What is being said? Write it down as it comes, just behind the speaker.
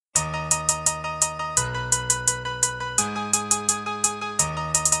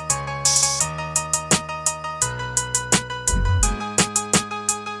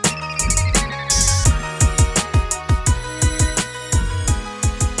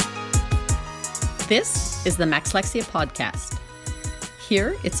This is the Maxlexia podcast.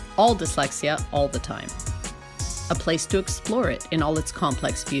 Here, it's all dyslexia all the time. A place to explore it in all its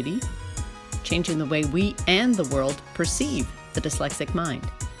complex beauty, changing the way we and the world perceive the dyslexic mind.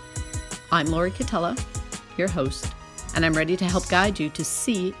 I'm Lori Catella, your host, and I'm ready to help guide you to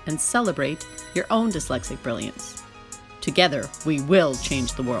see and celebrate your own dyslexic brilliance. Together, we will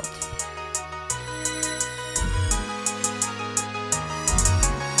change the world.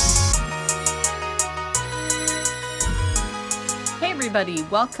 Hey everybody,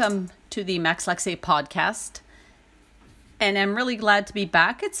 welcome to the Maxlexia podcast. And I'm really glad to be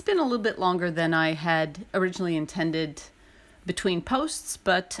back. It's been a little bit longer than I had originally intended between posts,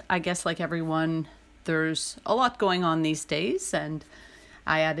 but I guess like everyone, there's a lot going on these days, and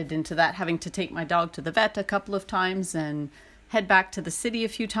I added into that having to take my dog to the vet a couple of times and head back to the city a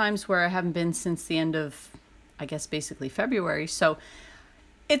few times where I haven't been since the end of, I guess, basically February. So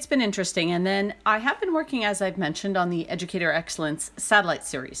it's been interesting. And then I have been working, as I've mentioned, on the Educator Excellence satellite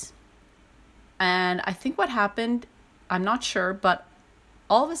series. And I think what happened, I'm not sure, but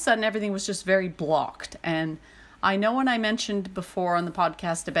all of a sudden everything was just very blocked. And I know when I mentioned before on the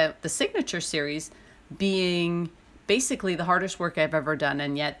podcast about the signature series being basically the hardest work I've ever done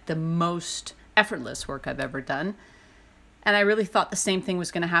and yet the most effortless work I've ever done. And I really thought the same thing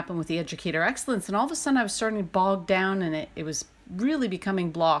was going to happen with the Educator Excellence. And all of a sudden I was starting to bog down and it was really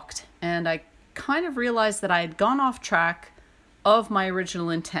becoming blocked. And I kind of realized that I had gone off track of my original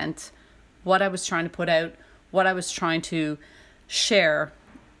intent, what I was trying to put out, what I was trying to share.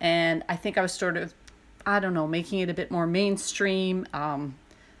 And I think I was sort of, making it a bit more mainstream,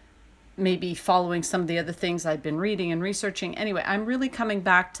 maybe following some of the other things I'd been reading and researching. Anyway, I'm really coming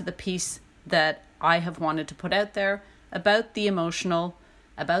back to the piece that I have wanted to put out there about the emotional,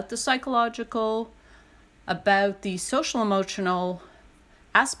 about the psychological, about the social emotional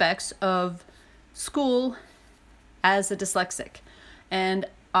aspects of school as a dyslexic. And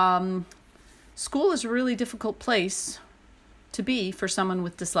school is a really difficult place to be for someone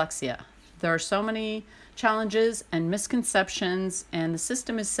with dyslexia. There are so many challenges and misconceptions, and the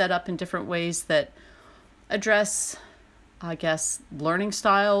system is set up in different ways that address, I guess, learning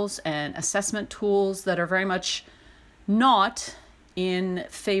styles and assessment tools that are very much not in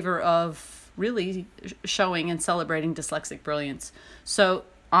favor of really showing and celebrating dyslexic brilliance. So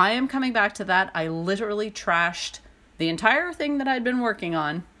I am coming back to that. I literally trashed the entire thing that I'd been working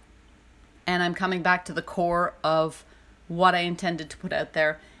on, and I'm coming back to the core of what I intended to put out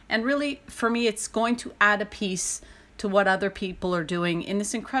there. And really, for me, it's going to add a piece to what other people are doing in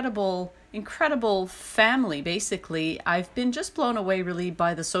this incredible family, basically. I've been just blown away, really,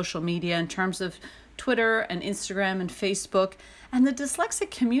 by the social media in terms of Twitter and Instagram and Facebook. And the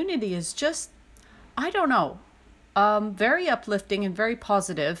dyslexic community is just, very uplifting and very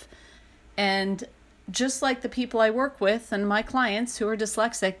positive. And just like the people I work with and my clients who are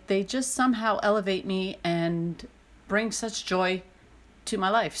dyslexic, they just somehow elevate me and bring such joy to my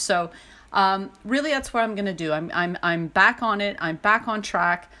life. So really that's what I'm going to do. I'm back on it. I'm back on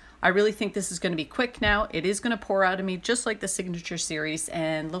track. I really think this is going to be quick now. It is going to pour out of me just like the signature series,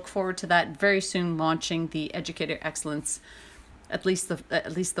 and look forward to that very soon, launching the Educator Excellence, at least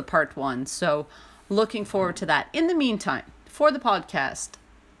the part 1. So looking forward to that. In the meantime, for the podcast,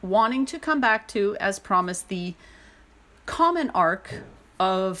 wanting to come back to, as promised, the common arc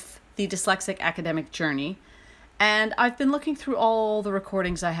of the dyslexic academic journey. And I've been looking through all the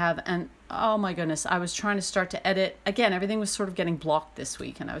recordings I have, and oh my goodness, I was trying to start to edit. Again, everything was sort of getting blocked this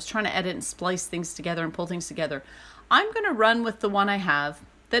week, and I was trying to edit and splice things together and pull things together. I'm going to run with the one I have,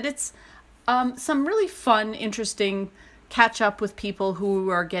 that it's some really fun, interesting catch up with people who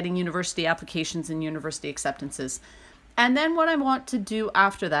are getting university applications and university acceptances. And then what I want to do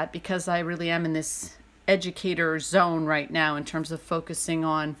after that, because I really am in this educator zone right now in terms of focusing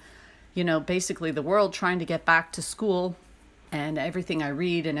on basically the world trying to get back to school, and everything I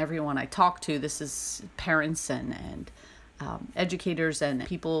read and everyone I talk to, this is parents and educators and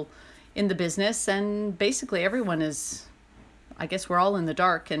people in the business, and basically everyone is, I guess we're all in the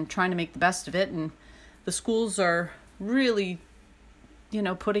dark and trying to make the best of it, and the schools are really,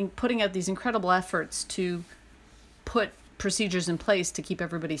 putting out these incredible efforts to put procedures in place to keep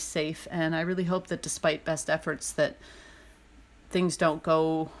everybody safe. And I really hope that despite best efforts that things don't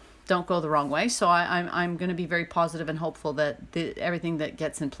go the wrong way. So I'm going to be very positive and hopeful that everything that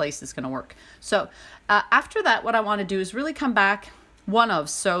gets in place is going to work. So after that, what I want to do is really come back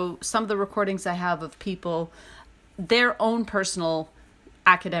some of the recordings I have of people, their own personal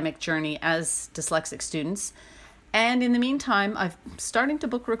academic journey as dyslexic students. And in the meantime, I'm starting to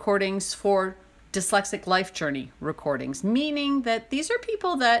book recordings for dyslexic life journey recordings, meaning that these are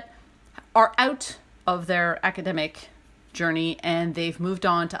people that are out of their academic journey and they've moved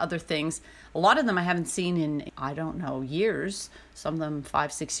on to other things. A lot of them I haven't seen in, I don't know, years. Some of them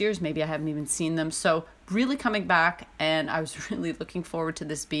 5-6 years, maybe I haven't even seen them. So really coming back, and I was really looking forward to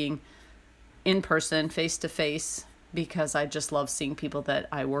this being in person, face to face, because I just love seeing people that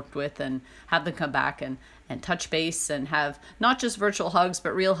I worked with and have them come back and touch base and have not just virtual hugs,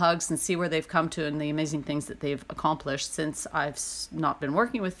 but real hugs and see where they've come to and the amazing things that they've accomplished since I've not been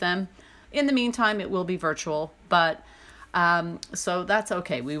working with them. In the meantime, it will be virtual, but so that's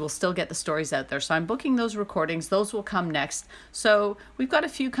okay. We will still get the stories out there. So I'm booking those recordings. Those will come next. So we've got a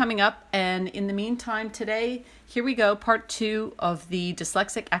few coming up. And in the meantime, today, here we go. Part 2 of the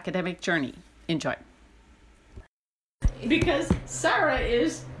dyslexic academic journey. Enjoy. Because Sarah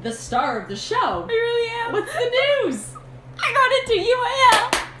is the star of the show. I really am. What's the news? I got into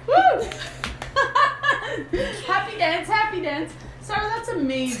UAL. Woo! Happy dance, happy dance. Sarah, that's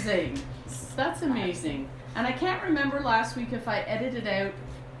amazing. That's amazing. And I can't remember last week if I edited out.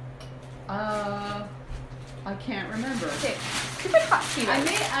 I can't remember. Okay, stupid hot tea. I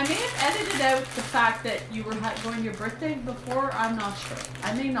may have edited out the fact that you were going to your birthday before. I'm not sure.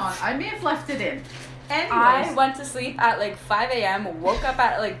 I may not. I may have left it in. Anyways, I went to sleep at like 5 a.m., woke up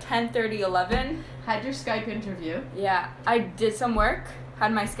at like 10:30, 11. Had your Skype interview. Yeah, I did some work,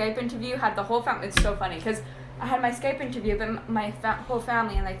 had my Skype interview, had the whole family. It's so funny because I had my Skype interview, but my whole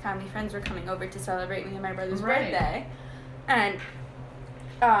family and like family friends were coming over to celebrate me and my brother's birthday. And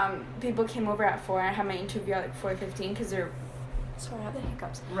people came over at 4, and I had my interview at like 4:15 because they're, sorry, I have the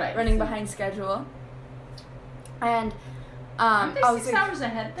hiccups. Right. Running behind schedule. And aren't they I was 6 hours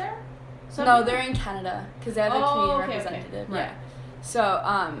ahead there? No, they're in Canada because they have a Canadian representative. Okay. Right. Yeah. So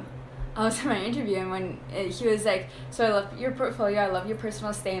I was in my interview, and when he was like, "So I love your portfolio. I love your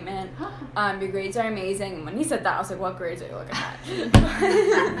personal statement. Your grades are amazing." And when he said that, I was like, "What grades are you looking at?"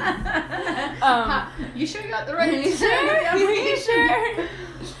 You sure you got the right? You sure?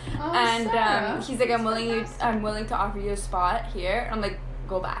 Oh, and Sarah. he's like, I'm willing to offer you a spot here. I'm like,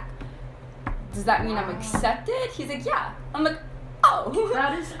 go back. Does that mean I'm accepted? He's like, yeah. I'm like, oh.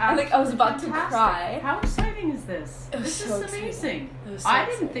 That is I was about fantastic. to cry. How exciting is this? It was This so is amazing. It was so I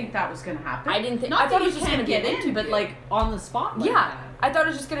didn't exciting. think that was going to happen. I didn't think. Not I thought that it was you just going to can't be an get in, interview. but like on the spot. Like yeah, that. I thought it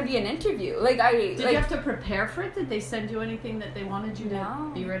was just going to be an interview. Did you have to prepare for it? Did they send you anything that they wanted you No.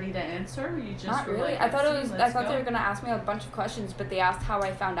 to be ready to answer? Or you just Not were really. like, I thought let's they go? were going to ask me a bunch of questions, but they asked how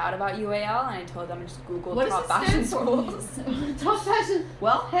I found out about UAL, and I told them I just Googled What top does it fashion stand for? schools. Top fashion.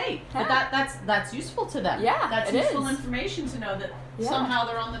 Well, hey, but Yeah. that's useful to them. Yeah, that's it useful is. information to know that Yeah. somehow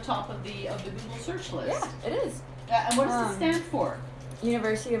they're on the top of the Google search list. Yeah, it is. And what does it stand for?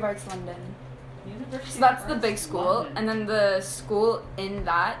 University of Arts London. University So that's of the Arts, big school, London. and then the school in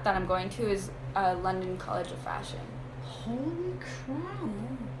that I'm going to is London College of Fashion. Holy crap!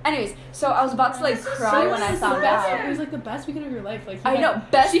 Anyways, so I was about to like This is cry so when I nice. found Best- out. It was like the best weekend of your life. Like I know,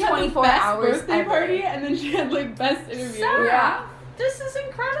 best she had 24 the best hours birthday ever. party, and then she had like best interview. Sarah, Yeah. this is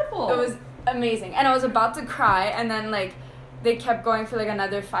incredible. It was amazing, and I was about to cry, and then like they kept going for like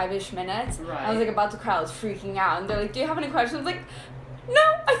another 5-ish minutes. Right. I was like about to cry. I was freaking out, and they're like, "Do you have any questions?" I was like, "No,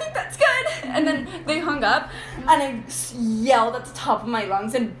 I think that's good." And then they hung up, and I yelled at the top of my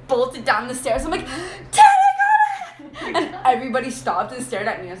lungs and bolted down the stairs. I'm like, "Dad, I got it!" And everybody stopped and stared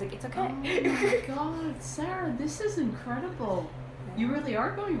at me. I was like, "It's okay." Oh my God, Sarah, this is incredible. You really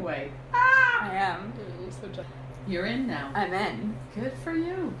are going away. I am. You're in now. I'm in. Good for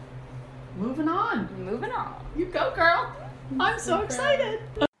you. Moving on. Moving on. You go, girl. I'm so excited.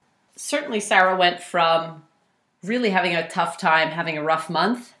 Certainly, Sarah went from really having a tough time, having a rough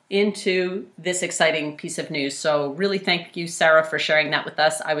month, into this exciting piece of news. So really thank you, Sarah, for sharing that with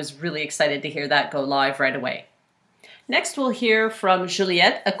us. I was really excited to hear that go live right away. Next, we'll hear from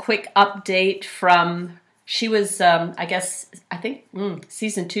Juliette, a quick update from, she was, I think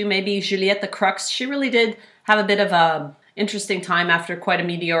season 2, maybe, Juliette the Crux. She really did have a bit of a interesting time after quite a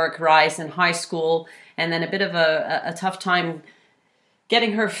meteoric rise in high school, and then a bit of a tough time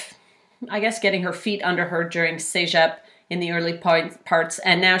getting her feet under her during Cégep in the early parts,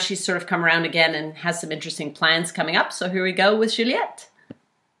 and now she's sort of come around again and has some interesting plans coming up. So here we go with Juliette.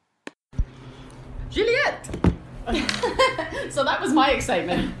 Juliette! So that was my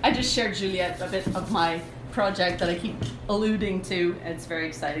excitement. I just shared Juliette a bit of my project that I keep alluding to. It's very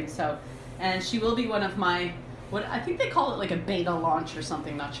exciting. So, and she will be one of my, what I think they call it like a beta launch or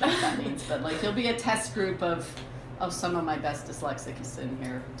something. Not sure what that means, but like you'll be a test group of some of my best dyslexics in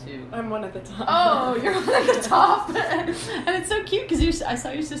here too. I'm one at the top. Oh, you're one at the top. And it's so cute because I saw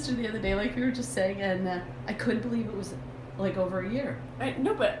your sister the other day, like we were just saying, and I couldn't believe it was like over a year.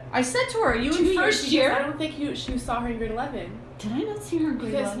 No, but I said to her, "Are you 2 in years, first because year?" I don't think she saw her in grade 11. Did I not see her in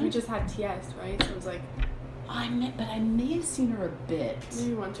grade Because 11? we just had TS, right? So it was like I may have seen her a bit.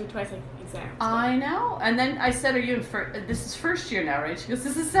 maybe once or twice, like exams. I know. And then I said, "Are you in this is first year now, right?" She goes,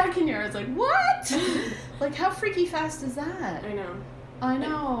 "This is second year." I was like, "What?" Like, how freaky fast is that? I know. I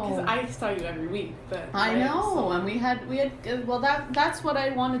know. Because I saw you every week, but I know, and we had well, that's what I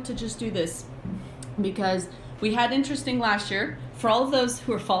wanted to just do this, because we had interesting last year. For all of those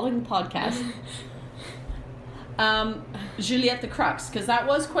who are following the podcast, Juliette the Crux, because that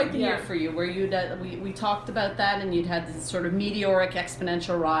was quite the year for you, where you'd we talked about that, and you'd had this sort of meteoric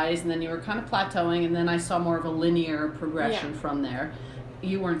exponential rise, and then you were kind of plateauing, and then I saw more of a linear progression from there.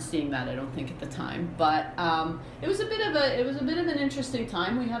 You weren't seeing that, I don't think, at the time, but it was a bit of an interesting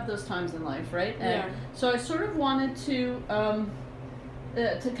time. We have those times in life, right? And so I sort of wanted to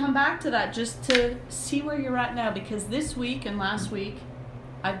come back to that, just to see where you're at now, because this week and last week,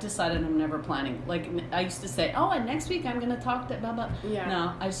 I've decided I'm never planning. Like, I used to say, "Oh, and next week I'm going to talk to blah blah." Yeah.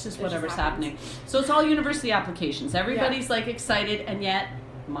 No, it's just whatever's just happening. So it's all university applications. Everybody's like excited, and yet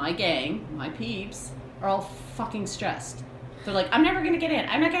my gang, my peeps, are all fucking stressed. They're like, "I'm never gonna get in.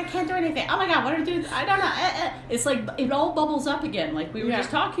 I can't do anything. Oh my god, what do I do? I don't know." It's like it all bubbles up again. Like we were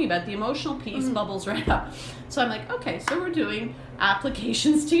just talking about, the emotional piece bubbles right up. So I'm like, okay, so we're doing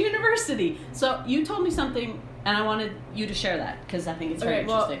applications to university. So you told me something, and I wanted you to share that, because I think it's very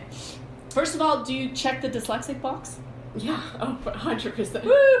interesting. First of all, do you check the dyslexic box? Yeah. Oh, 100%.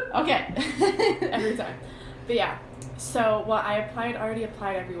 Woo! Okay. Every time. But yeah. So, I already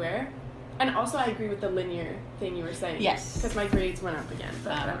applied everywhere. And also, I agree with the linear thing you were saying. Yes. Because my grades went up again.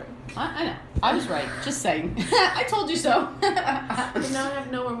 But whatever. I know. I was right. Just saying. I told you so. But now I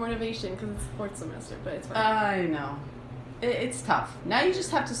have no more motivation because it's fourth semester, but it's fine. I know. It's tough. Now you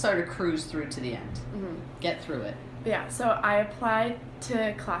just have to sort of cruise through to the end. Mm-hmm. Get through it. But yeah, so I applied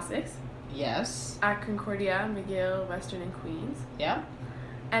to classics. Yes. At Concordia, McGill, Western, and Queens. Yeah.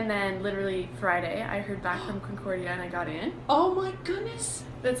 And then literally Friday, I heard back from Concordia and I got in. Oh my goodness.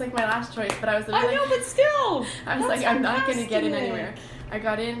 That's like my last choice, but I was literally but still. I was like, I'm not going to get in anywhere. I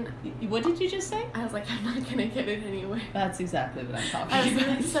got in. What did you just say? I was like, I'm not going to get in anywhere. That's exactly what I'm talking I was about.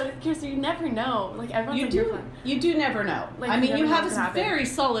 like, so, Kirsten, you never know. Like, everyone's like, you're fine. You do never know. Like, I mean, you have this happen. very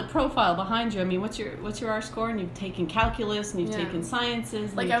solid profile behind you. I mean, what's your R score? And you've taken calculus, and you've taken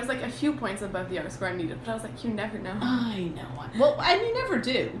sciences. Like, I was like a few points above the R score I needed, but I was like, you never know. I know. Well, and you never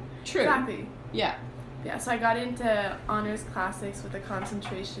do. True. Exactly. Yeah. Yeah, so I got into honors classics with a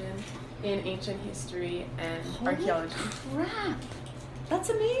concentration in ancient history and archaeology. Crap.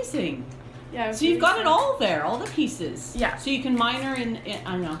 That's amazing. Yeah. So you've got it all there, all the pieces. Yeah. So you can minor in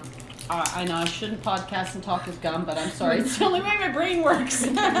I know. I know I shouldn't podcast and talk with gum, but I'm sorry. It's the only way my brain works.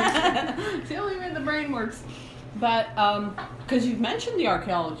 It's the only way the brain works. But because you've mentioned the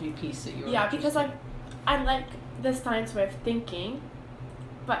archaeology piece that you were because I like the science way of thinking,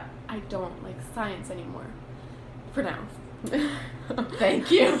 but I don't like science anymore. For now.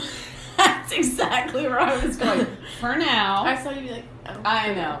 Thank you. That's exactly where I was going. For now. I saw you be like, oh.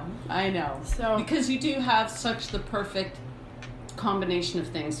 I know. So because you do have such the perfect combination of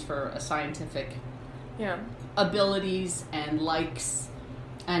things for a scientific abilities and likes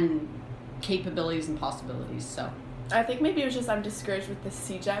and capabilities and possibilities. So I think maybe it was just I'm discouraged with the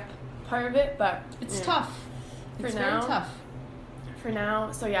CJEP part of it, but it's tough. It's very tough. For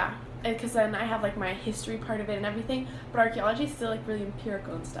now, so yeah. Because then I have like my history part of it and everything, but archaeology is still like really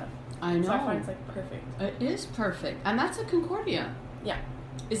empirical and stuff. I know. So I find it's like perfect. It is perfect, and that's at Concordia. Yeah.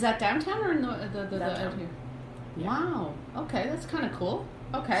 Is that downtown or in the downtown. out here? Yeah. Wow. Okay, that's kind of cool.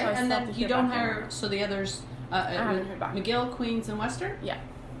 Okay, So I and still then have to you hear don't back hire. from So the others. I haven't heard back. McGill, Queens, and Western. Yeah.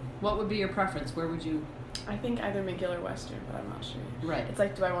 What would be your preference? Where would you? I think either McGill or Western, but I'm not sure. Right. It's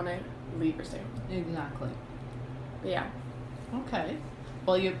like, do I want to leave or stay? Exactly. But yeah. Okay.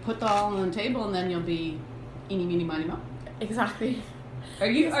 Well, you put that all on the table, and then you'll be eeny, meeny, miny, mo. Exactly. Are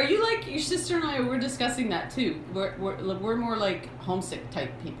you like your sister and I were discussing that too? We're more like homesick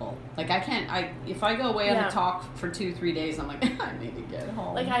type people. Like if I go away on a talk for 2-3 days, I'm like I need to get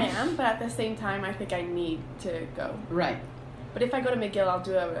home. Like I am, but at the same time, I think I need to go. Right. But if I go to McGill, I'll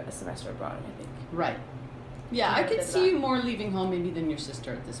do a semester abroad, I think. Right. Yeah, I could see you more leaving home maybe than your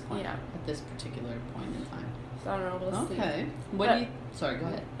sister at this point. Yeah. At this particular point in time. So I don't know, we'll see. Okay. Sorry, go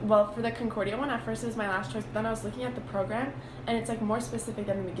ahead. Well, for the Concordia one, at first it was my last choice, but then I was looking at the program, and it's like more specific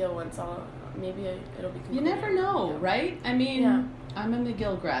than the McGill one, so maybe it'll be You concluded. never know, right? I mean, Yeah. I'm a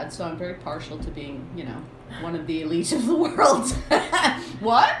McGill grad, so I'm very partial to being, one of the elite of the world.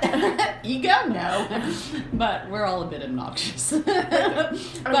 What? Ego? No. But we're all a bit obnoxious. But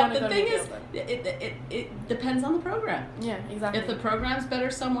the thing is, it depends on the program. Yeah, exactly. If the program's better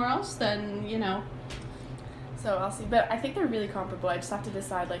somewhere else, then, So I'll see. But I think they're really comparable. I just have to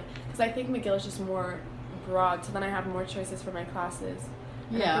decide, because I think McGill is just more broad, so then I have more choices for my classes.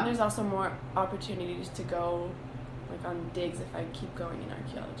 And I think there's also more opportunities to go, on digs if I keep going in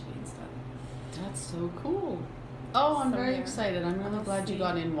archaeology and stuff. That's so cool. Oh, I'm very yeah. excited. I'm really glad you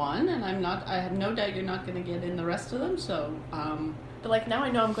got in one, and I have no doubt you're not going to get in the rest of them, so, But, now I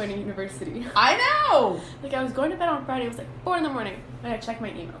know I'm going to university. I know! I was going to bed on Friday, it was 4 in the morning, and I checked my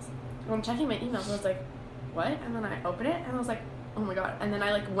emails. And I'm checking my emails, and I was like, what? And then I opened it, and I was like, oh my god. And then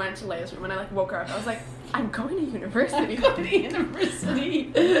I, went to Leia's room, and I, woke her up. I was like, I'm going to university. I'm going to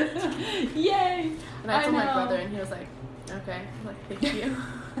university. Yay! And I told my brother, and he was like, okay. I'm like, thank you.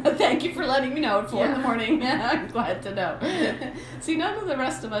 Thank you for letting me know at 4 in the morning. I'm glad to know. See, none of the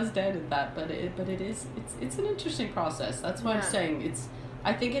rest of us doubted that, but it's an interesting process. That's what I'm saying.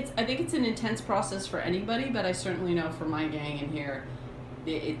 I think it's an intense process for anybody, but I certainly know for my gang in here,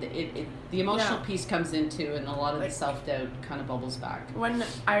 the emotional piece comes into, and a lot of the self-doubt kind of bubbles back. When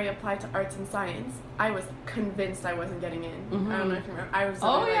I applied to arts and science, I was convinced I wasn't getting in. I don't know if you remember. I was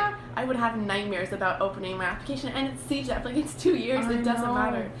I would have nightmares about opening my application, and it's CJEP, it's 2 years, it doesn't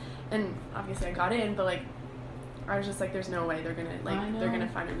matter. And obviously I got in, but I was just there's no way they're gonna they're gonna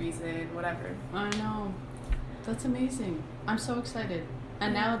find a reason, whatever. I know. That's amazing. I'm so excited.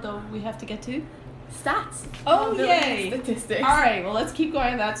 And now though we have to get to stats. Oh, yay! Statistics. All right, well, let's keep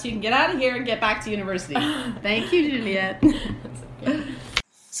going on that so you can get out of here and get back to university. Thank you, Juliette. That's okay.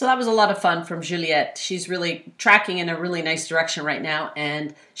 So that was a lot of fun from Juliette. She's really tracking in a really nice direction right now,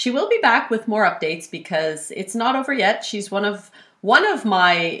 and she will be back with more updates because it's not over yet. She's one of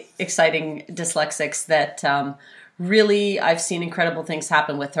my exciting dyslexics that really I've seen incredible things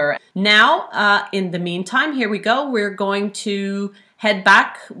happen with her. Now, in the meantime, here we go. We're going to head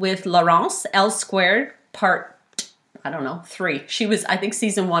back with Laurence, L squared, part, 3. She was, I think,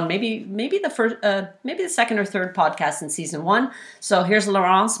 season 1, maybe the first, maybe the second or third podcast in season 1. So here's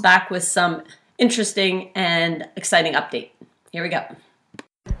Laurence back with some interesting and exciting update. Here we go.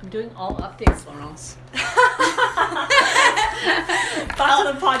 I'm doing all updates, Laurence. Back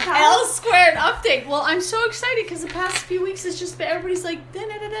to the podcast. L squared update. Well, I'm so excited because the past few weeks it's just been everybody's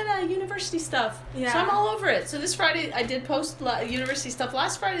university stuff. Yeah. So I'm all over it. So this Friday I did post university stuff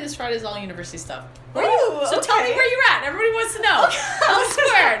last Friday. This Friday is all university stuff. Tell me where you're at. Everybody wants to know. L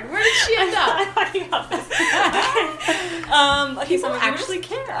squared. Where did she end up? Okay, People so actually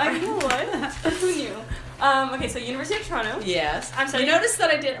care. I know what. Who knew? Okay, so University of Toronto. Yes. I'm sorry. You noticed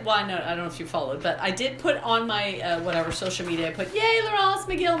that I did, I don't know if you followed, but I did put on my, social media, I put, yay, Laurence,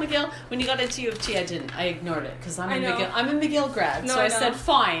 McGill. When you got into U of T, I didn't. I ignored it, because I'm a McGill grad, no, so I said,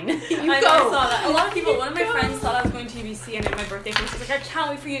 fine, you go. I saw that. A lot of people, one of my friends thought I was going to UBC, and at my birthday, she was like, I can't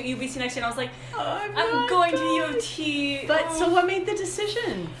wait for you at UBC next year, and I was like, I'm going to U of T. But, so what made the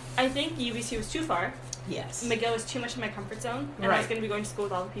decision? I think UBC was too far. Yes. McGill was too much in my comfort zone, and I was going to be going to school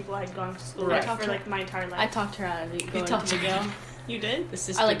with all the people I had gone to school with for my entire life. I talked her out of going to McGill. You did?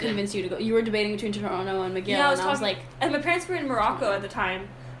 I convinced you to go. You were debating between Toronto and McGill, yeah, and I was like, and my parents were in Morocco at the time,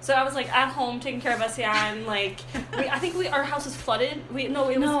 so I was at home taking care of us, and our house was flooded. We didn't have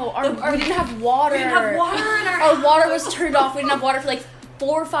water. We didn't have water in our house. Our water was turned off. We didn't have water for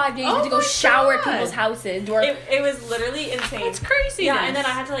 4 or 5 days. We had to go shower at people's houses. It was literally insane. That's crazy. Yeah, and then I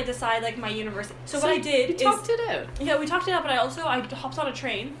had to decide my university. So what I did is talked it out. Yeah, we talked it out, but I hopped on a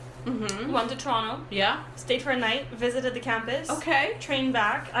train. Mm-hmm. Went to Toronto. Yeah. Stayed for a night. Visited the campus. Okay. Trained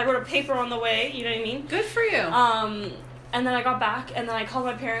back. I wrote a paper on the way. You know what I mean? Good for you. And then I got back, and then I called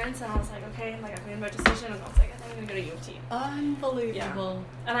my parents, and I was like, okay, I made my decision, and I was like, I think I'm gonna go to U of T. Unbelievable.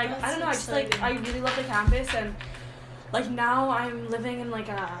 Yeah. And I don't know. Exciting. I really love the campus, and now I'm living in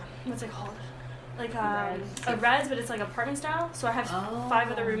a what's it called? A res, but it's apartment style. So I have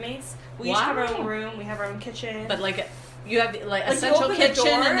 5 other roommates. We each have our own room. We have our own kitchen. But you have a central kitchen,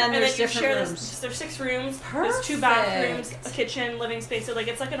 and then there's different rooms. There's 6 rooms. Perfect. There's 2 bathrooms, a kitchen, living space. So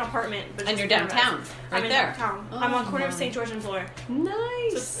it's like an apartment. But and you're downtown, I'm in there. Downtown. I'm on corner of St. George and Bloor.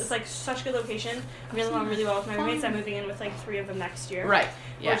 Nice. So it's such a good location. I'm really well with my roommates. I'm moving in with 3 of them next year. Right.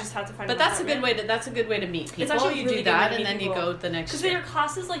 Yeah. I just had to find. But that's a good way to meet people. It's actually you really do that, good and then people. You go the next. Because in your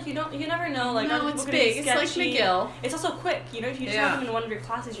classes, you never know. No, it's big. It's like McGill. It's also quick. If you just have them in one of your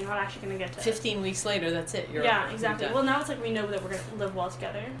classes, you're not actually going to get to. 15 weeks later, that's it. Yeah, exactly. Well, now it's like we know that we're gonna live well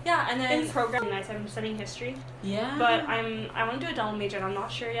together. Yeah, and then program nice. I'm studying history. Yeah. But I want to do a double major, and I'm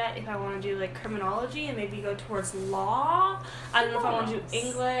not sure yet if I want to do like criminology and maybe go towards law. I don't know if I want to do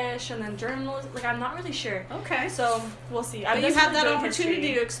English and then journalism. Like I'm not really sure. Okay. So we'll see. But you have that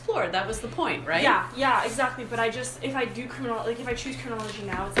opportunity to explore. That was the point, right? Yeah, exactly. But if I do if I choose criminology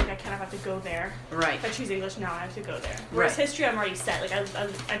now, it's like I kind of have to go there. Right. If I choose English now, I have to go there. Whereas history, I'm already set. Like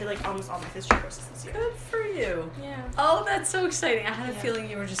I did like almost all my history courses this year. Good for you. Yeah. Oh, that's so exciting. I had a feeling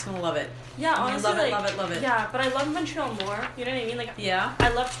you were just going to love it. Yeah, honestly, love it. Yeah, but I love Montreal more. You know what I mean? Like, yeah. I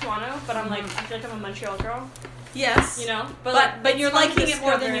love Toronto, but I'm like, I feel like I'm a Montreal girl. Yes. You know? But you're liking it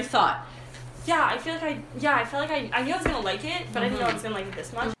more than you thought. Yeah, I feel like I knew I was going to like it, but I didn't know I was going to like it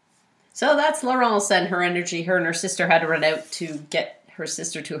this much. So that's Laurence and her energy. Her and her sister had to run out to get her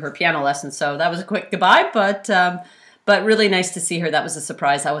sister to her piano lesson. So that was a quick goodbye, but really nice to see her. That was a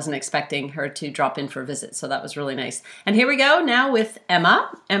surprise. I wasn't expecting her to drop in for a visit, so that was really nice. And here we go now with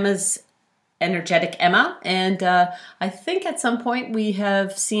Emma. Emma's energetic Emma. And I think at some point we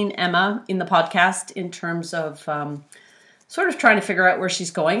have seen Emma in the podcast in terms of sort of trying to figure out where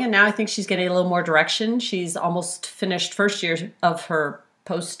she's going. And now I think she's getting a little more direction. She's almost finished first year of her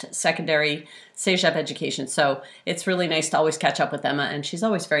post-secondary cégep education. So it's really nice to always catch up with Emma, and she's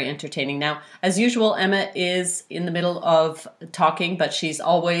always very entertaining. Now, as usual, Emma is in the middle of talking, but she's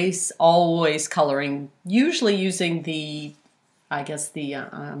always coloring, usually using the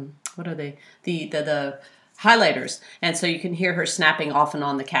what are they? The highlighters. And so you can hear her snapping off and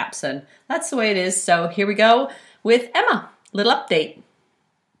on the caps, and that's the way it is. So here we go with Emma. Little update.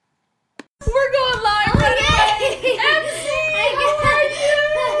 We're going live right away. MC, how are you?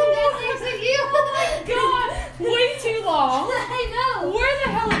 Oh my God, way too long. I know. Where the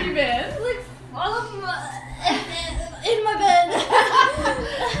hell have you been? Like, in my bed.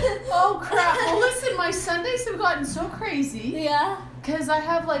 Oh crap. Well, listen, my Sundays have gotten so crazy. Yeah. Because I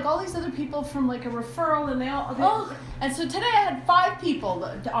have like all these other people from like a referral, and and so today I had 5 people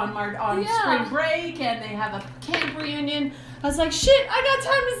on spring break, and they have a camp reunion. I was like, shit, I got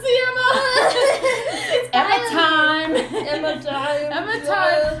time to see Emma. It's Emma time. Emma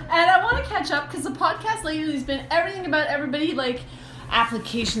time. And I want to catch up because the podcast lately has been everything about everybody, like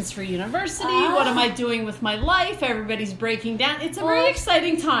applications for university. What am I doing with my life? Everybody's breaking down. It's a very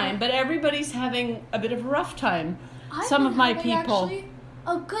exciting time, but everybody's having a bit of a rough time. Some of my people. Actually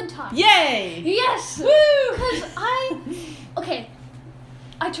a good time. Yay! Yes! Woo! Because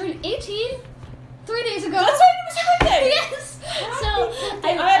I turned 18 3 days ago. That's right, it was your birthday! Yes! So,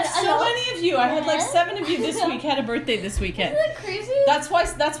 I have so many of you. I had like 7 of you this week had a birthday this weekend. Isn't that crazy? That's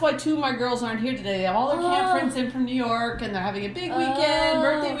why 2 of my girls aren't here today. They have all their camp friends in from New York, and they're having a big weekend,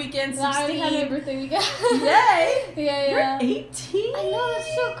 birthday weekend, 16. I already had my birthday weekend. Yay! Yeah. You're 18? I know,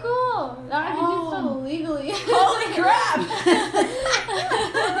 that's so cool. Now I can do stuff legally. Holy crap!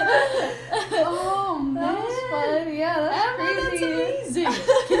 Oh, man. That was fun. Yeah, that's crazy. That's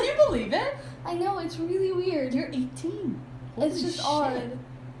amazing. Can you believe it? I know, it's really weird. You're 18. It's just odd.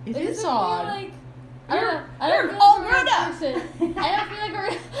 It is odd. Like, You're feel all like grown up. person. I don't feel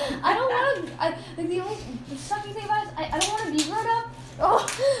like I don't want to. Like the only sucky thing about it is I don't want to be grown up. Oh,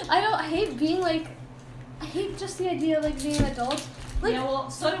 I hate being like. I hate just the idea of like being an adult. Like, Yeah, well,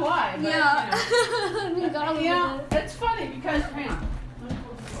 so do I. But, yeah. yeah, it's funny because, hang on.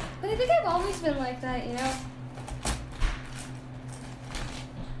 But I think I've always been like that, you know?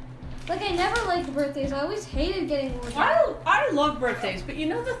 Like, I never liked birthdays. I always hated getting older. I love birthdays, but you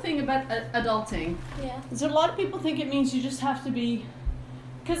know the thing about adulting? Yeah. Is that a lot of people think it means you just have to be...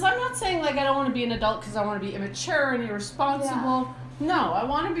 Because I'm not saying, like, I don't want to be an adult because I want to be immature and irresponsible. Yeah. No, I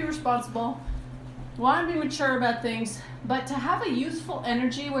want to be responsible. Want to be mature about things, but to have a youthful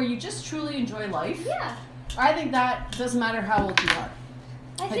energy where you just truly enjoy life. Yeah. I think that doesn't matter how old you are.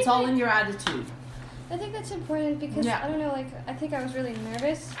 It's all in your attitude. I think that's important because, I don't know, like, I think I was really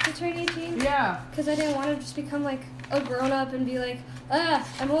nervous to turn 18. Yeah. Because I didn't want to just become, like, a grown-up and be like,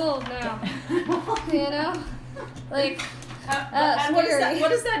 I'm old now. You know? Like, and what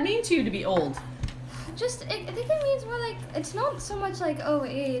does that mean to you to be old? Just, I think it means more like, it's not so much like,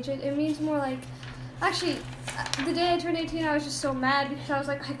 age. It means more like, actually, the day I turned 18, I was just so mad because I was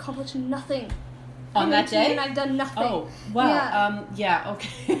like, I accomplished nothing. On that day? And I've done nothing. Oh, wow. Yeah,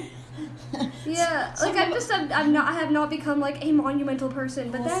 okay. Yeah, like I have not become like a monumental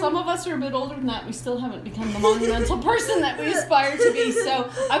person, but then some of us are a bit older than that. We still haven't become the monumental person that we aspire to be. So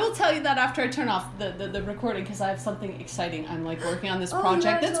I will tell you that after I turn off the recording because I have something exciting. I'm like working on this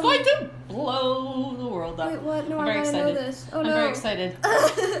project that's going to blow the world up. Wait, what? No, I'm very I gotta excited. know this. Oh, I'm no. very excited.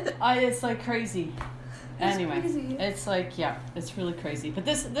 It's like crazy. Anyway, crazy. it's like, yeah, it's really crazy. But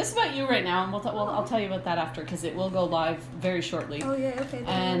this about you right now, and I'll tell you about that after, because it will go live very shortly. Oh yeah, okay.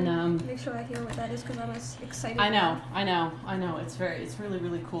 And make sure I hear what that is, because I'm as excited. I know. It's really,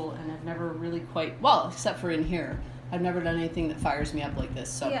 really cool, and I've never really quite, well, except for in here, I've never done anything that fires me up like this.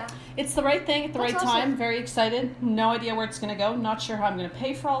 So yeah. It's the right thing at the right time. Very excited. No idea where it's going to go. Not sure how I'm going to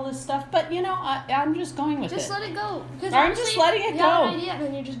pay for all this stuff. But, I'm just going with it. Just let it go. I'm just letting it go. You have an idea, and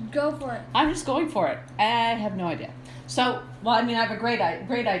then you just go for it. I'm just going for it. I have no idea. So, well, I mean, I have great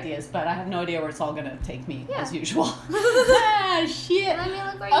ideas, but I have no idea where it's all going to take me, as usual. Shit. Let me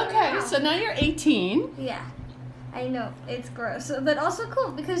look where okay, so now you're 18. Yeah. I know, it's gross, but also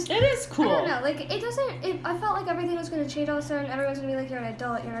cool, because it is cool. I don't know, like, I felt like everything was going to change all of a sudden. Everyone's going to be like, you're an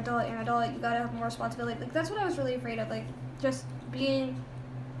adult, you gotta have more responsibility. Like, that's what I was really afraid of, like, just being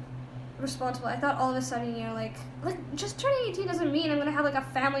responsible. I thought all of a sudden, like, just turning 18 doesn't mean I'm going to have, like, a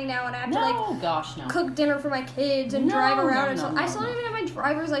family now, and I have to, cook dinner for my kids and drive around. I still don't even have my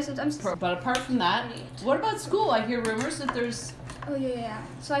driver's license. But apart from that, what about school? I hear rumors that there's... Oh, yeah.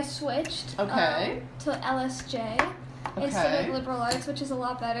 So I switched to LSJ instead of liberal arts, which is a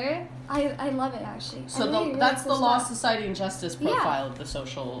lot better. I love it, actually. So really that's the Law, Society, and Justice profile of the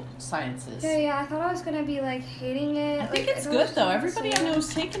social sciences. Yeah, I thought I was going to be, like, hating it. I think it's good, though. Everybody I know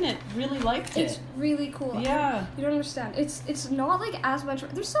who's taken it really liked it. It's really cool. Yeah. You don't understand. It's not, like, as much...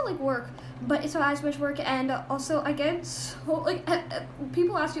 There's still, like, work, but it's not as much work, and also I get so... Like,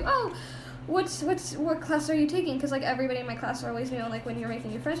 people ask you, what class are you taking? Because, like, everybody in my class are always, like, when you're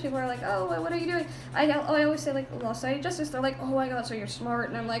making new friends, people are like, oh, what are you doing? I always say, like, Law, Society, Justice. They're like, oh my god, so you're smart.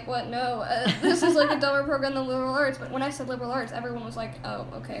 And I'm like, what? No, this is, like, a dumber program than liberal arts. But when I said liberal arts, everyone was like, oh,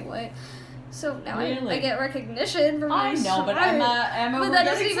 okay, what? So now I get recognition for my smart. But we're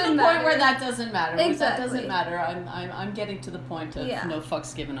getting to the point where that doesn't matter. Exactly. That doesn't matter. I'm getting to the point of no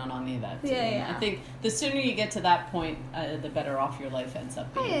fucks given on any of that. Too. I think the sooner you get to that point, the better off your life ends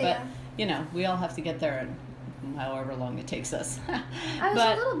up being. We all have to get there, and however long it takes us. I was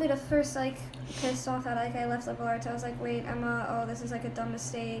a little bit at first, like, pissed off that, like, I left liberal arts. I was like, wait, Emma, this is, like, a dumb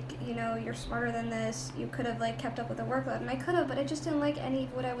mistake. You're smarter than this. You could have, like, kept up with the workload. And I could have, but I just didn't like any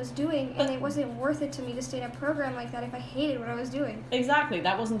of what I was doing. And it wasn't worth it to me to stay in a program like that if I hated what I was doing. Exactly.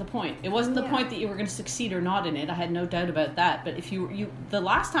 That wasn't the point. It wasn't the point that you were going to succeed or not in it. I had no doubt about that. But if the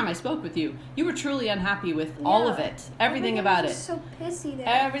last time I spoke with you, you were truly unhappy with all of it. Everything about it. Was so pissy there.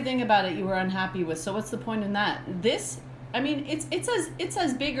 Everything about it you were unhappy with. So what's the point in that? This, I mean, it's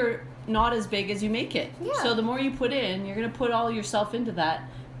as big or not as big as you make it. Yeah. So the more you put in, you're going to put all yourself into that.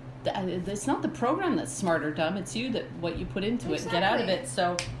 It's not the program that's smart or dumb. It's you what you put into it and get out of it.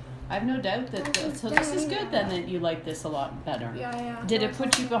 So I have no doubt that this is good then that you like this a lot better. Yeah. Did it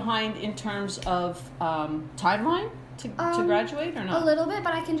put you behind in terms of timeline to graduate or not? A little bit,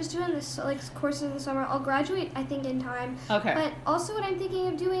 but I can just do it in this courses in the summer. I'll graduate, I think, in time. Okay. But also what I'm thinking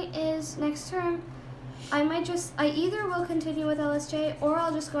of doing is next term, I either will continue with LSJ or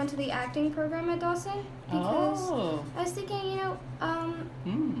I'll just go into the acting program at Dawson because I was thinking,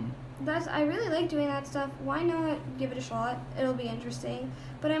 I really like doing that stuff. Why not give it a shot? It'll be interesting.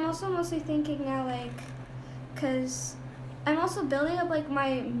 But I'm also mostly thinking now, because I'm also building up,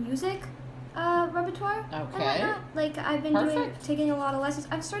 my music repertoire. Okay. And I've been taking a lot of lessons.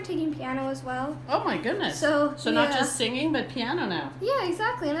 I've started taking piano as well. Oh my goodness. So not just singing, but piano now. Yeah,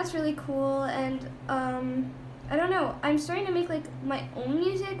 exactly, and that's really cool. And I don't know. I'm starting to make my own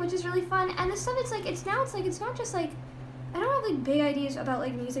music, which is really fun. And the stuff, it's not just I don't have big ideas about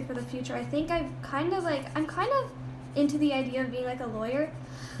music for the future. I think I'm kind of into the idea of being a lawyer.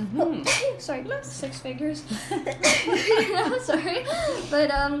 Mm-hmm. Sorry, 6 figures. Sorry,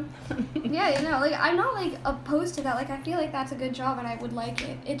 but I'm not opposed to that. I feel that's a good job and I would like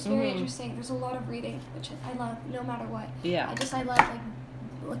it. It's very interesting. There's a lot of reading, which I love, no matter what. Yeah. I love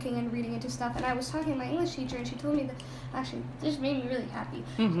looking and reading into stuff. And I was talking to my English teacher, and she told me that actually this made me really happy.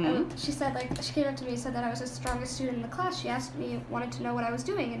 Mm-hmm. She said she came up to me and said that I was the strongest student in the class. She asked me, wanted to know what I was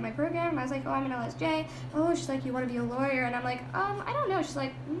doing in my program. I was like, I'm an LSJ. Oh, she's like, you want to be a lawyer? And I'm like, I don't know. She's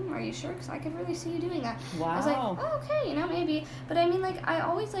like, are you sure? Because I could really see you doing that. Wow. I was like, oh, okay, maybe. But I mean, I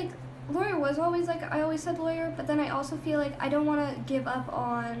always lawyer was always I always said lawyer, but then I also feel I don't want to give up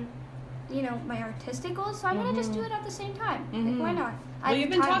on my artistic goals, so I'm going to just do it at the same time. Why not? Well,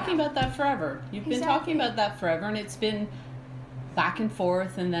 you've been talking about that forever. You've been talking about that forever, and it's been back and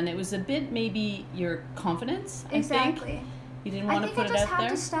forth, and then it was a bit maybe your confidence, I think. You didn't want to put it out there. I think I just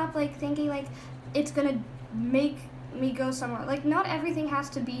have to stop, thinking, it's going to make me go somewhere. Not everything has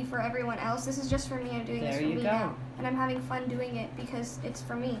to be for everyone else. This is just for me. I'm doing this for me now. And I'm having fun doing it because it's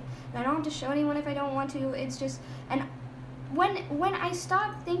for me. And I don't have to show anyone if I don't want to. It's just... And when I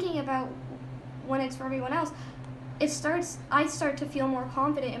stop thinking about when it's for everyone else, I start to feel more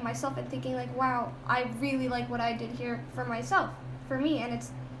confident in myself and thinking like, wow, I really like what I did here for myself, for me, and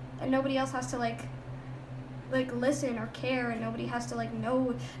nobody else has to like listen or care, and nobody has to like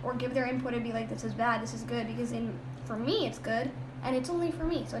know or give their input and be like, this is bad, this is good, because for me it's good, and it's only for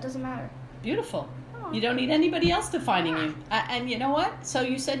me, so it doesn't matter. Beautiful. You don't need anybody else defining you. And you know what? So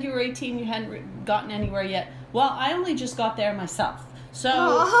you said you were 18, you hadn't gotten anywhere yet. Well, I only just got there myself.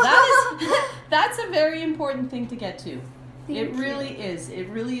 So that's a very important thing to get to. It really is. It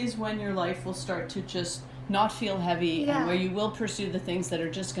really is when your life will start to just not feel heavy, and where you will pursue the things that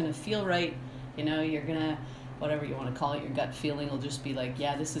are just going to feel right. You know, you're going to, whatever you want to call it, your gut feeling will just be like,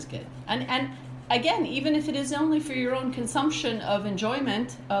 yeah, this is good. And again, even if it is only for your own consumption of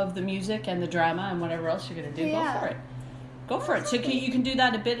enjoyment of the music and the drama and whatever else you're going to do, go for it. Go for it. So you can do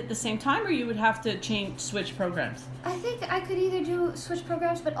that a bit at the same time, or you would have to switch programs? I think I could either do switch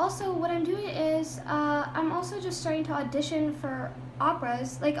programs, but also what I'm doing is I'm also just starting to audition for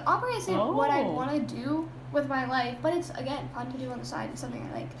operas. Like, opera isn't what I want to do with my life, but it's, again, fun to do on the side. It's something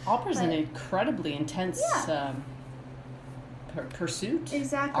I like. Opera's an incredibly intense pursuit.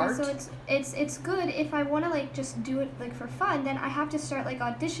 Exactly. Art. So it's good if I want to like just do it like for fun. Then I have to start like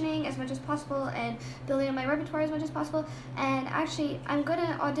auditioning as much as possible and building up my repertoire as much as possible. And actually, I'm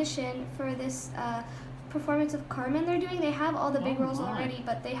gonna audition for this performance of Carmen they're doing. They have all the big roles already,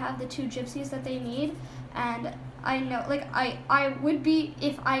 but they have the 2 gypsies that they need. And I know, like I would be,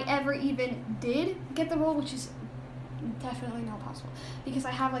 if I ever even did get the role, which is definitely not possible, because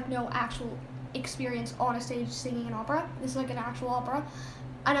I have like no actual experience on a stage singing an opera. This is like an actual opera,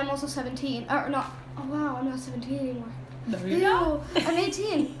 and I'm also 17. Or not. Oh wow, I'm not 17 anymore. There you go. I'm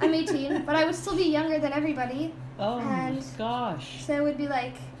 18. I'm 18, but I would still be younger than everybody. Oh my gosh. So it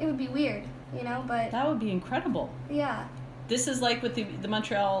would be weird, you know. But that would be incredible. Yeah. This is like with the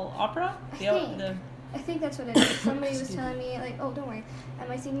Montreal Opera. I think that's what it is. Somebody was telling me, like, oh, don't worry. And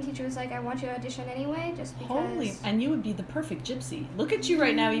my singing teacher was like, I want you to audition anyway, just because. And you would be the perfect gypsy. Look at you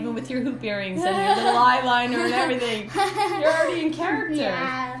right now, even with your hoop earrings and your little eyeliner and everything. You're already in character.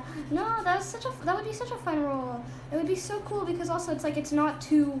 Yeah. No, that would be such a fun role. It would be so cool because also it's like it's not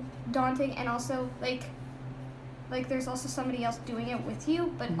too daunting, and also like there's also somebody else doing it with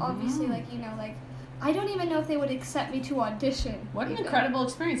you, but obviously like, you know, like I don't even know if they would accept me to audition. What an incredible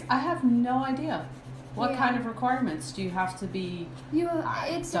experience. I have no idea. What kind of requirements do you have to be?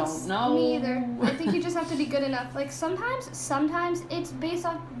 I don't know. Me either. I think you just have to be good enough. Like sometimes it's based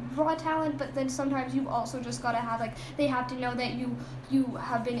on raw talent, but then sometimes you've also just got to have like, they have to know that you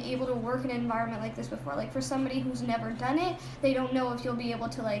have been able to work in an environment like this before. Like for somebody who's never done it, they don't know if you'll be able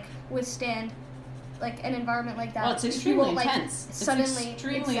to like withstand like an environment like that. Well, it's extremely intense. Suddenly, it's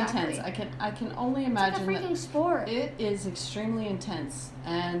extremely intense. I can only imagine. It's like a freaking sport. It is extremely intense,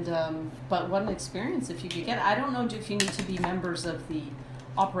 and but what an experience if you could get. I don't know if you need to be members of the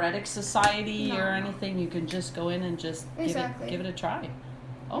Operatic Society or anything. You can just go in and just give it a try.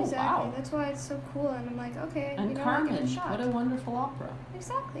 Oh wow! That's why it's so cool, and I'm like, okay, and you know, Carmen, I'll give it a shot. what a wonderful opera!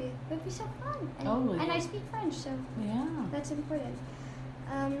 Exactly, it would be so fun. And, and I speak French, so that's important.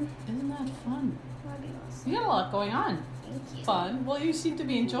 Isn't that fun? That'd be awesome. You got a lot going on. Thank you. Fun. Well, you seem to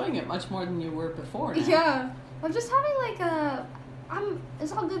be enjoying it much more than you were before now. Yeah. I'm just having like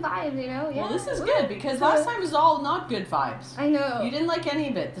it's all good vibes, you know? Yeah. Well, this is good because last time was all not good vibes. I know. You didn't like any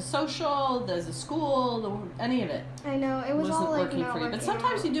of it. The social, the school, any of it. I know. It was wasn't all like working not for you. working But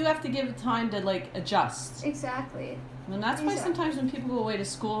sometimes out. you do have to give it time to like adjust. Exactly. And that's why sometimes when people go away to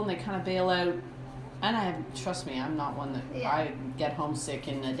school and they kind of bail out, and trust me, I'm not one that I get homesick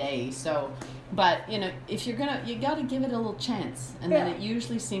in a day. So, but you know, if you got to give it a little chance, and then it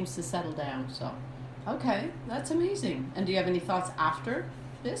usually seems to settle down. So, okay, that's amazing. And do you have any thoughts after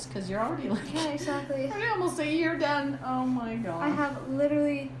this? Because you're already like exactly. almost a year done. Oh my god. I have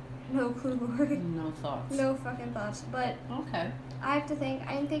literally no clue. No thoughts. No fucking thoughts. But okay. I have to think.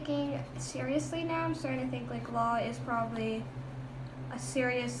 I'm thinking seriously now. I'm starting to think like law is probably a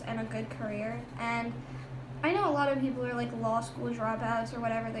serious and a good career. And I know a lot of people are like law school dropouts or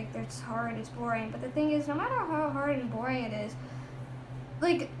whatever, like it's hard, it's boring, but the thing is, no matter how hard and boring it is,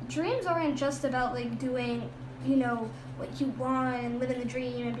 like dreams aren't just about like doing, you know, what you want and living the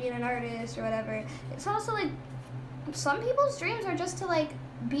dream and being an artist or whatever. It's also like some people's dreams are just to like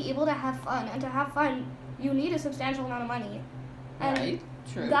be able to have fun, and to have fun you need a substantial amount of money, and right.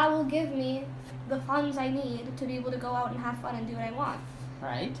 True. That will give me the funds I need to be able to go out and have fun and do what I want.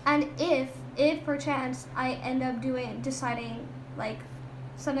 Right. And if perchance I end up deciding like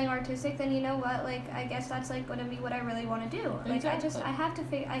something artistic, then you know what, like I guess that's like gonna be what I really want to do. Like exactly. I have to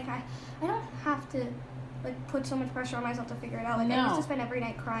figure, I don't have to like put so much pressure on myself to figure it out. Like I used to spend every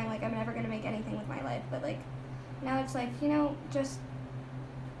night crying, like I'm never gonna make anything with my life. But like now it's like, you know, just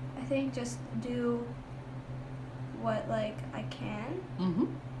do what like I can,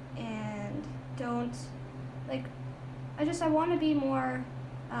 and don't like. I want to be more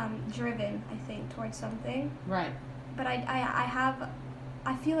driven, I think, towards something. Right. But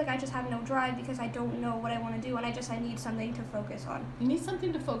I feel like I just have no drive because I don't know what I want to do, and I need something to focus on. You need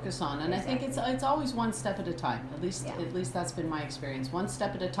something to focus on, and exactly. I think it's always one step at a time. At least that's been my experience. One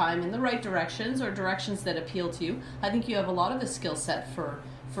step at a time in the right directions, or directions that appeal to you. I think you have a lot of a skill set for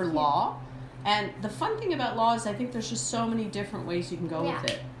law, and the fun thing about law is I think there's just so many different ways you can go with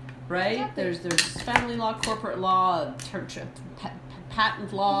it. Right? Exactly. There's family law, corporate law,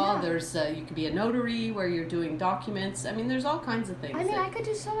 patent law. Yeah. There's you could be a notary where you're doing documents. I mean, there's all kinds of things. I mean, I could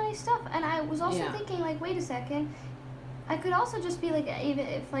do so many stuff, and I was also thinking, like, wait a second, I could also just be like, even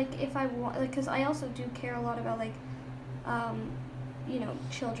if I want, like, because I also do care a lot about like, you know,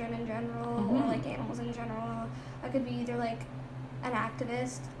 children in general or like animals in general. I could be either like an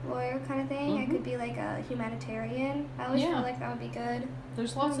activist lawyer kind of thing. I could be like a humanitarian. I always feel like that would be good.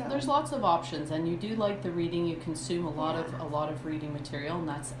 There's lots of options, and you do like the reading. You consume a lot of reading material, and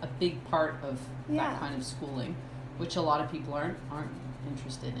that's a big part of that kind of schooling, which a lot of people aren't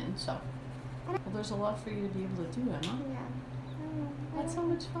interested in. So, well, there's a lot for you to be able to do, Emma. Yeah. That's so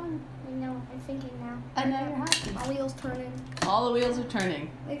much fun. I know. I'm thinking now. I know you're happy. All wheels turning. All the wheels are turning.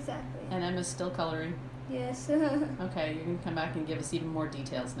 Exactly. And Emma's still coloring. Yes. Okay, you're going to come back and give us even more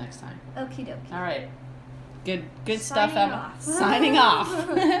details next time. Okie dokie. All right. Good stuff, Emma. Signing off.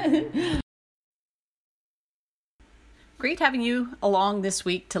 Great having you along this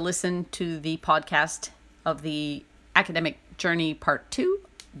week to listen to the podcast of the Academic Journey Part 2,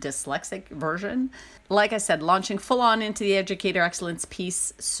 dyslexic version. Like I said, launching full on into the Educator Excellence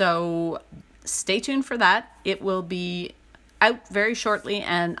piece, so stay tuned for that. It will be out very shortly,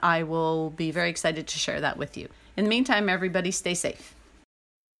 and I will be very excited to share that with you. In the meantime, everybody stay safe.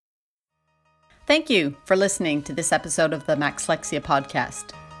 Thank you for listening to this episode of the Maxlexia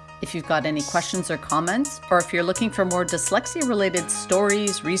podcast. If you've got any questions or comments, or if you're looking for more dyslexia-related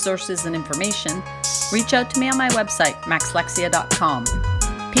stories, resources, and information, reach out to me on my website, maxlexia.com.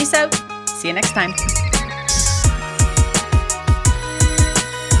 Peace out. See you next time.